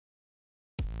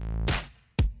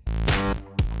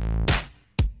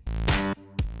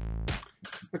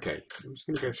Okay, I'm just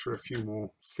going to go through a few more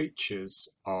features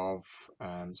of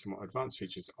some more advanced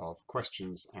features of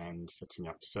questions and setting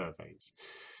up surveys.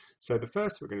 So the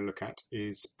first we're going to look at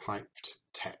is piped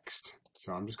text.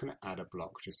 So I'm just going to add a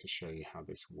block just to show you how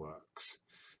this works.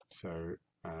 So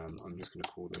I'm just going to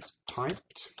call this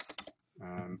piped.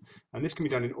 And this can be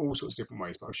done in all sorts of different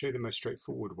ways, but I'll show you the most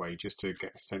straightforward way just to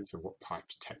get a sense of what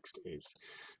piped text is.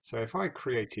 So if I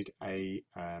created an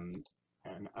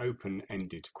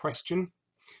open-ended question,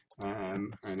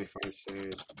 and if I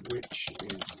said, which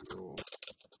is your,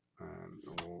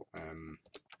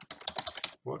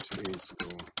 what is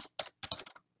your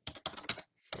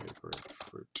favourite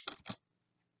fruit?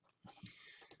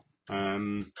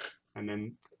 And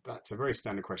then that's a very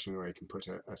standard question where you can put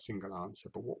a single answer.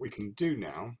 But what we can do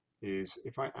now is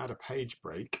if I add a page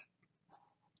break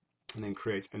and then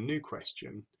create a new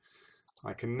question,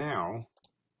 I can now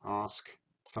ask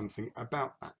something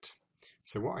about that.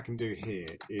 So what I can do here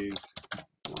is,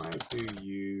 why do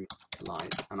you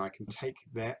like, and I can take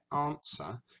their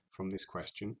answer from this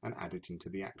question and add it into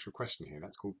the actual question here.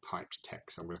 That's called piped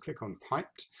text. So I'm going to click on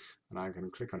piped, and I'm going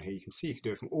to click on here. You can see you can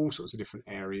do it from all sorts of different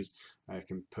areas. You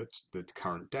can put the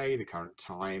current day, the current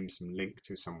time, some link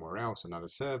to somewhere else, another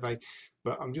survey.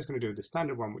 But I'm just going to do the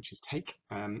standard one, which is take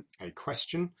a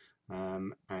question,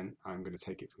 and I'm going to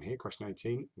take it from here, question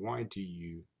 18. Why do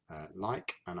you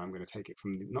like, and I'm going to take it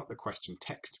from not the question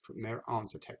text, from their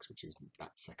answer text, which is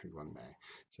that second one there.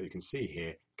 So you can see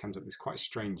here comes up this quite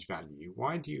strange value.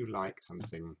 Why do you like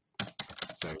something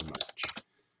so much?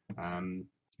 And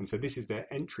so this is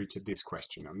their entry to this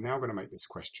question. I'm now going to make this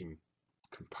question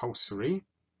compulsory,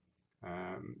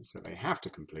 so they have to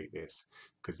complete this,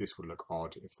 because this will look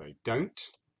odd if they don't.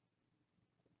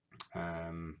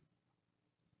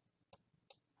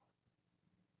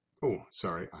 Oh,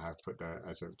 sorry, I have put the,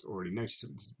 as I've already noticed,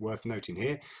 it's worth noting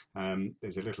here,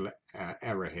 there's a little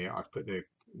error here. I've put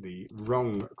the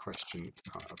wrong question,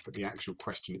 I've put the actual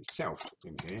question itself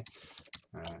in here.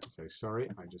 So sorry,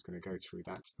 I'm just going to go through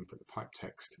that and put the pipe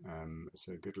text.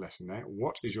 So a good lesson there.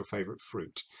 What is your favourite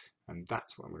fruit? And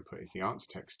that's what I'm going to put is the answer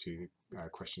text to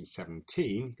question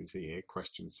 17. You can see here,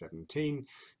 question 17,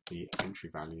 the entry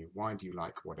value. Why do you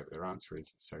like whatever their answer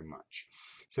is so much?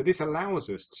 So this allows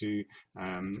us to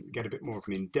get a bit more of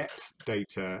an in-depth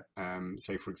data,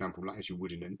 say for example, like as you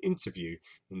would in an interview,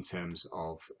 in terms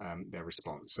of their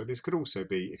response. So this could also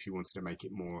be if you wanted to make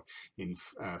it more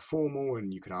formal,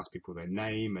 and you could ask people their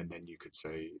name, and then you could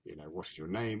say, you know, what is your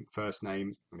name, first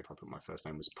name, and if I put my first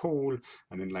name was Paul,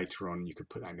 and then later on you could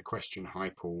put that in the question, hi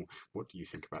Paul, what do you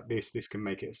think about this? This can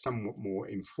make it a somewhat more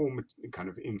informal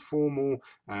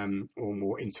or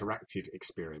more interactive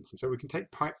experience. And so we can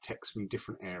take pipe text from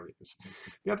different areas.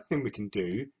 The other thing we can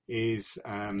do is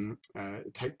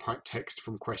take pipe text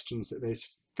from questions that there's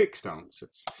fixed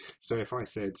answers. So if I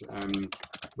said,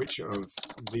 which of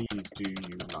these do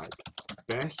you like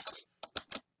best?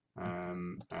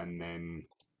 And then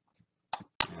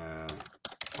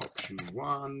option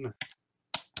 1,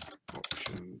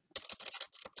 option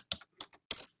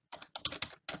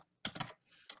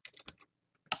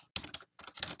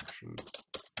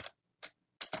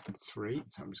 3,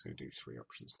 so I'm just going to do 3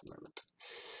 options for the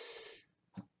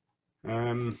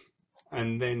moment.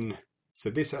 And then, so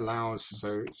this allows,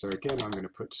 so again, I'm going to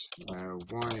put,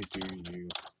 why do you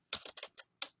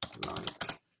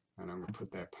like, and I'm going to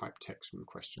put their pipe text from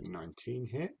question 19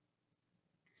 here.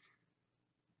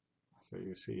 So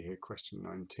you'll see here question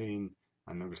 19,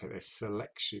 and I'm going to take their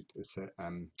selection,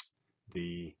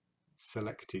 the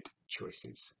selected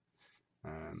choices.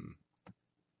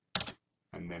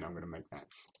 And then I'm going to make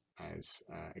that as,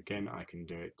 again, I can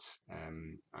do it,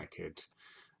 I could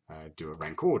do a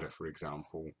rank order, for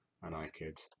example, and I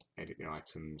could edit the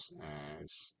items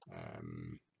as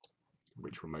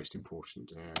which were most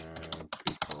important,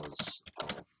 because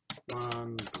of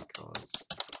 1, because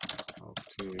of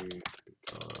 2,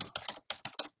 because...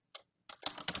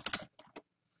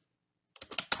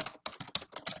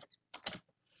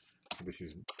 This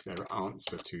is their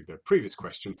answer to the previous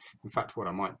question. In fact, what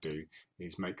I might do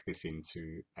is make this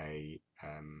into a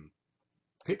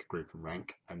pick, group and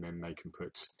rank, and then they can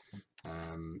put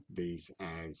these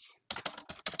as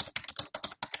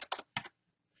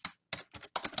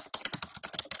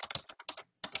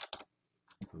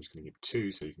I'm just going to give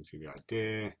 2 so you can see the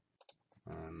idea,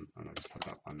 and I'll just have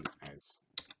that one as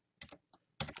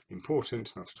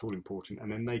important, not at all important,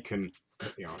 and then they can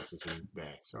put the answers in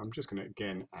there. So I'm just going to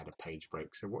again add a page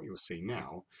break. So what you'll see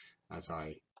now as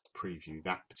I preview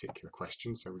that particular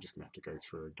question, so we're just going to have to go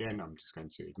through again. I'm just going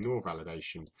to ignore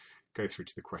validation, go through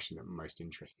to the question that I'm most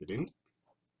interested in.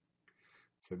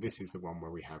 So this is the one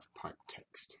where we have pipe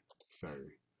text. So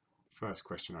first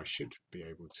question I should be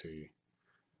able to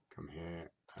come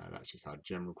here. That's just our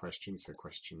general question. So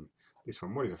this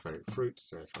one, what is a favourite fruit?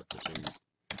 So if I put in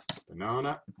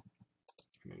banana,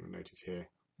 and then you'll notice here,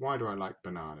 why do I like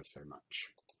bananas so much?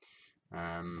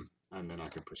 And then I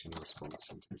can put in a response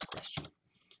into this question.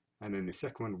 And then the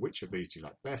second one, which of these do you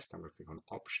like best? I'm going to click on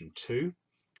option 2.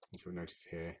 And so notice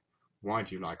here, why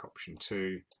do you like option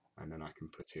 2? And then I can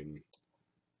put in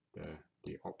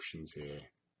the options here.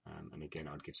 And again,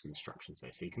 I'd give some instructions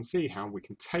there. So you can see how we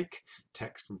can take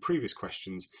text from previous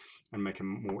questions and make a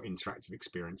more interactive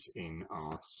experience in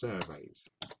our surveys.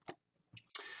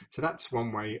 So that's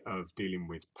one way of dealing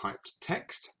with piped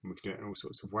text. We can do it in all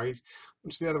sorts of ways.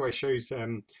 Which the other way shows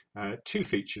two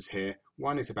features here.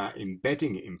 One is about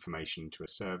embedding information to a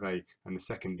survey, and the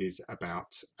second is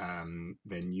about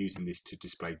then using this to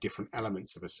display different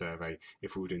elements of a survey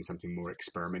if we were doing something more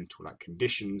experimental like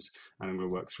conditions, and I'm going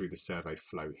to work through the survey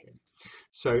flow here.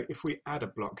 So if we add a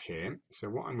block here, so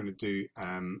what I'm going to do,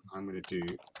 I'm going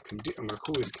to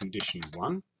call this condition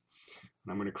 1.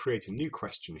 And I'm going to create a new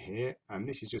question here, and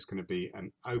this is just going to be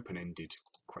an open-ended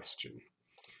question.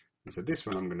 And so this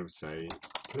one I'm going to say,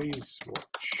 please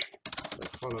watch the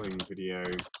following video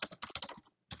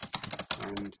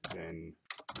and then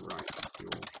write your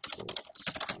thoughts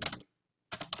on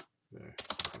the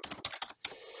content.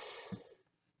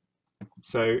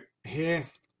 So here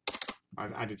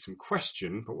I've added some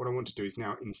question, but what I want to do is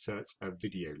now insert a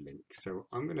video link. So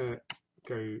I'm going to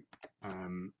go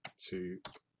to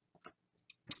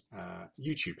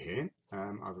YouTube here.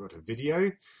 I've got a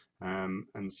video,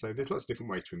 and so there's lots of different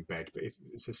ways to embed, but if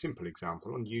it's a simple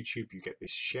example, on YouTube you get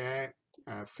this share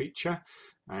feature,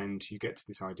 and you get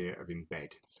this idea of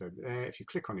embed. So there, if you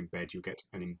click on embed, you'll get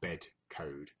an embed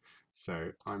code.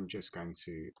 So I'm just going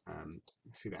to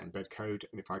see that embed code,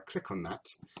 and if I click on that,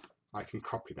 I can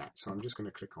copy that. So I'm just going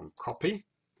to click on copy.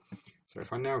 So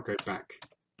if I now go back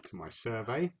to my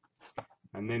survey,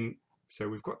 and then so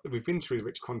we've been through the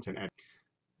rich content editor.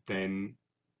 Then,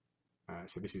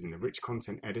 so this is in the rich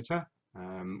content editor.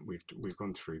 We've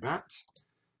gone through that.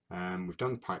 We've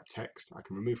done pipe text. I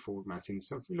can remove formatting.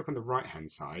 So if we look on the right hand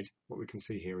side, what we can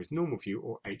see here is normal view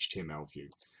or HTML view.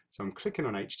 So I'm clicking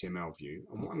on HTML view,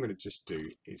 and what I'm going to just do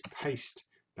is paste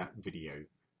that video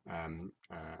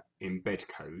embed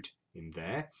code in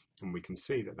there, and we can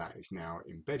see that that is now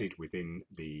embedded within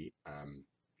the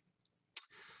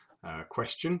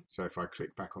question. So if I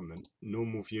click back on the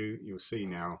normal view, you'll see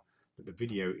now that the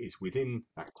video is within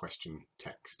that question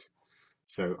text.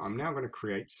 So I'm now going to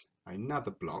create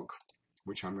another block,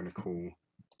 which I'm going to call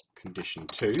condition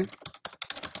 2.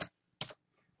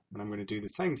 And I'm going to do the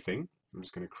same thing. I'm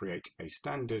just going to create a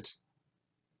standard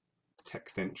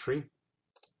text entry.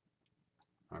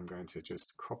 I'm going to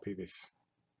just copy this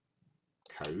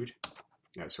code,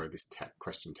 this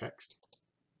question text.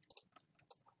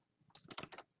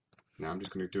 Now I'm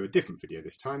just going to do a different video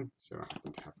this time, so I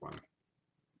happen to have one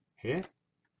here.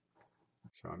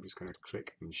 So I'm just going to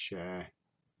click and share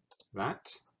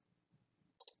that,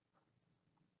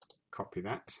 copy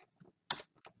that,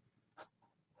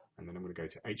 and then I'm going to go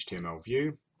to HTML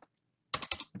view.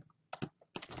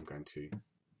 I'm going to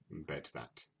embed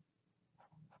that.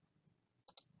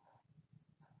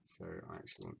 So I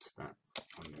actually want that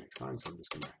on the next line, so I'm just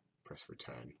going to press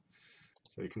return.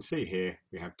 So you can see here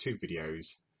we have two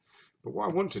videos. But what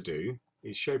I want to do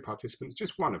is show participants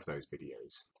just one of those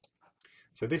videos.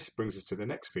 So this brings us to the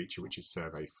next feature, which is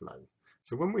survey flow.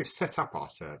 So when we've set up our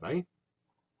survey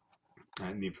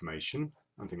and the information,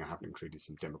 I think I haven't included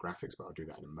some demographics, but I'll do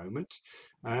that in a moment.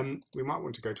 We might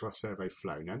want to go to our survey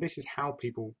flow. Now this is how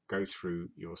people go through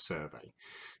your survey.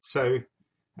 So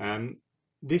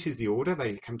this is the order.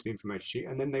 They come to the information sheet,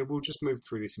 and then they will just move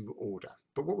through this in order.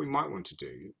 But what we might want to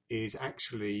do is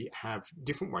actually have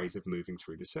different ways of moving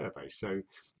through the survey. So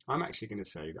I'm actually going to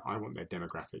say that I want their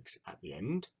demographics at the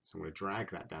end. So I'm going to drag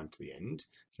that down to the end.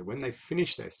 So when they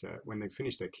finish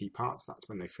their key parts, that's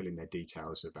when they fill in their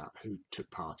details about who took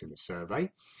part in the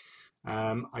survey.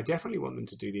 I definitely want them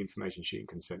to do the information sheet and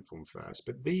consent form first,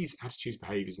 but these attitudes,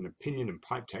 behaviours and opinion and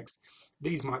pipe text,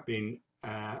 these might be in,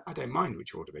 I don't mind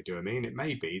which order they do. I mean, it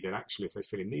may be that actually if they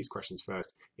fill in these questions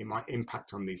first, it might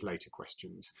impact on these later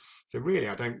questions. So really,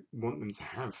 I don't want them to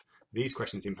have these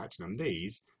questions impacting on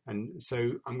these. And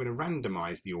so I'm going to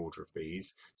randomise the order of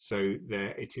these so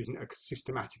that it isn't a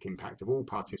systematic impact of all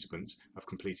participants have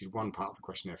completed one part of the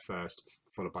questionnaire first,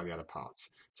 followed by the other parts.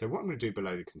 So what I'm going to do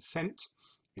below the consent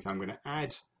is I'm going to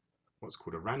add what's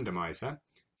called a randomizer.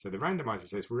 So the randomizer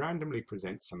says randomly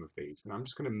present some of these, and I'm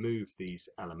just going to move these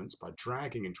elements by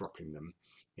dragging and dropping them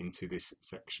into this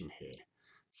section here.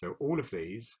 So all of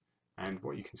these, and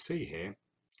what you can see here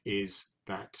is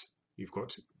that you've got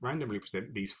to randomly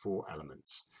present these 4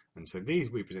 elements. And so these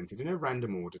will be presented in a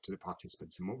random order to the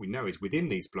participants. And what we know is within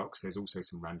these blocks, there's also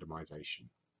some randomization.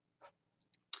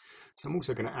 So I'm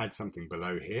also going to add something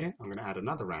below here. I'm going to add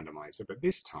another randomizer, but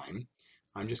this time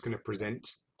I'm just going to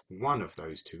present one of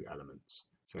those 2 elements.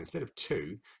 So instead of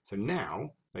 2, so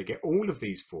now they get all of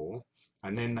these 4,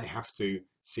 and then they have to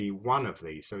see one of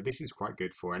these. So this is quite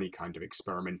good for any kind of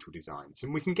experimental designs.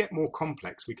 And we can get more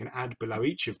complex. We can add below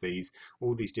each of these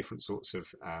all these different sorts of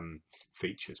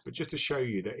features. But just to show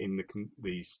you that in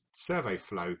the survey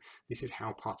flow, this is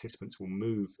how participants will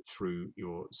move through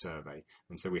your survey.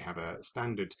 And so we have a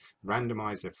standard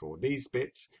randomizer for these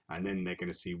bits, and then they're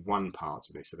going to see one part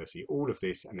of this. So they'll see all of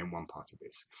this and then one part of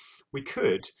this. We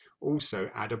could also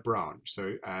add a branch.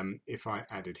 So if I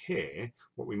added here,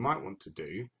 what we might want to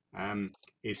do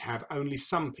is have only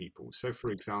some people. So for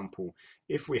example,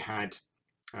 if we had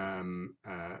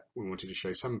we wanted to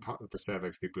show some part of the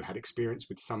survey for people who had experience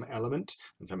with some element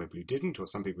and some people who didn't, or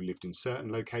some people who lived in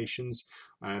certain locations,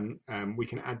 we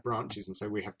can add branches, and so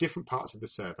we have different parts of the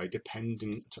survey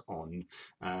dependent on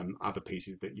other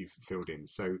pieces that you've filled in.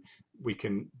 So we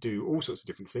can do all sorts of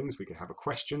different things. We could have a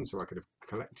question, so I could have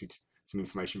collected some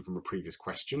information from a previous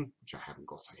question, which I haven't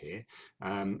got here,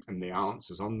 and the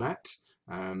answers on that.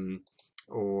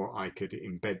 Or I could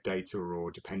embed data,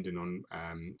 or depending on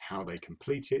how they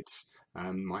complete it,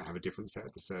 might have a different set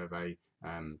of the survey,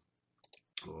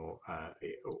 or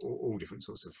all different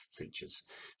sorts of features.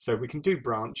 So we can do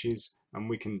branches, and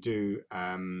we can do,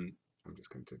 I'm just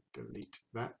going to delete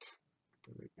that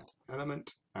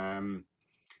element.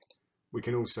 We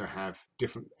can also have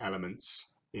different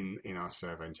elements in our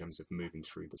survey in terms of moving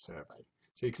through the survey.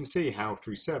 So you can see how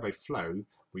through survey flow,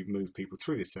 we move people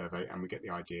through this survey, and we get the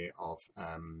idea of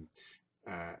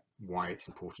why it's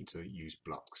important to use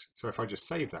blocks. So if I just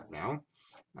save that now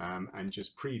and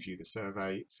just preview the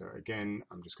survey. So again,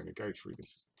 I'm just going to go through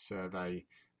this survey.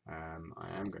 I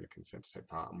am going to consent to take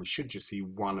part, and we should just see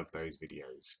one of those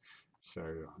videos. So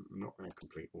I'm not going to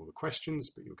complete all the questions,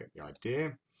 but you'll get the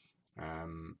idea.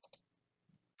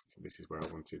 So this is where I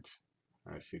wanted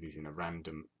to see these in a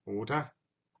random order.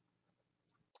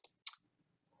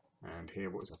 And here,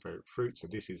 what was our favourite fruit? So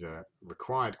this is a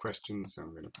required question, so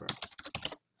I'm going to put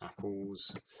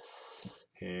apples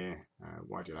here.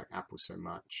 Why do you like apples so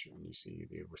much? And you see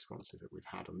the responses that we've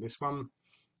had on this one.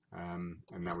 And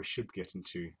now we should get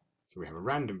into, so we have a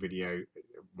random video,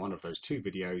 one of those 2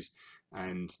 videos,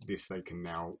 and this they can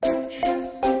now watch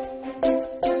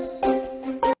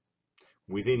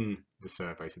within the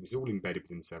survey. So this is all embedded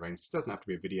within the survey, and this doesn't have to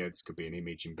be a video. This could be an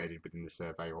image embedded within the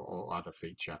survey, or other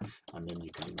feature, and then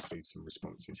you can include some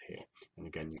responses here. And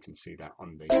again, you can see that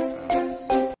on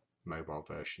the mobile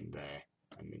version there,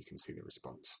 and then you can see the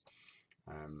response.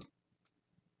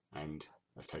 And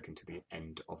that's taken to the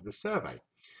end of the survey.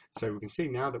 So we can see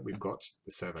now that we've got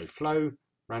the survey flow,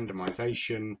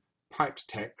 randomization, piped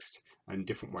text, and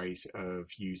different ways of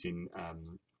using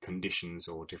conditions,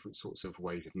 or different sorts of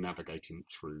ways of navigating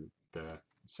through the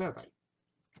survey.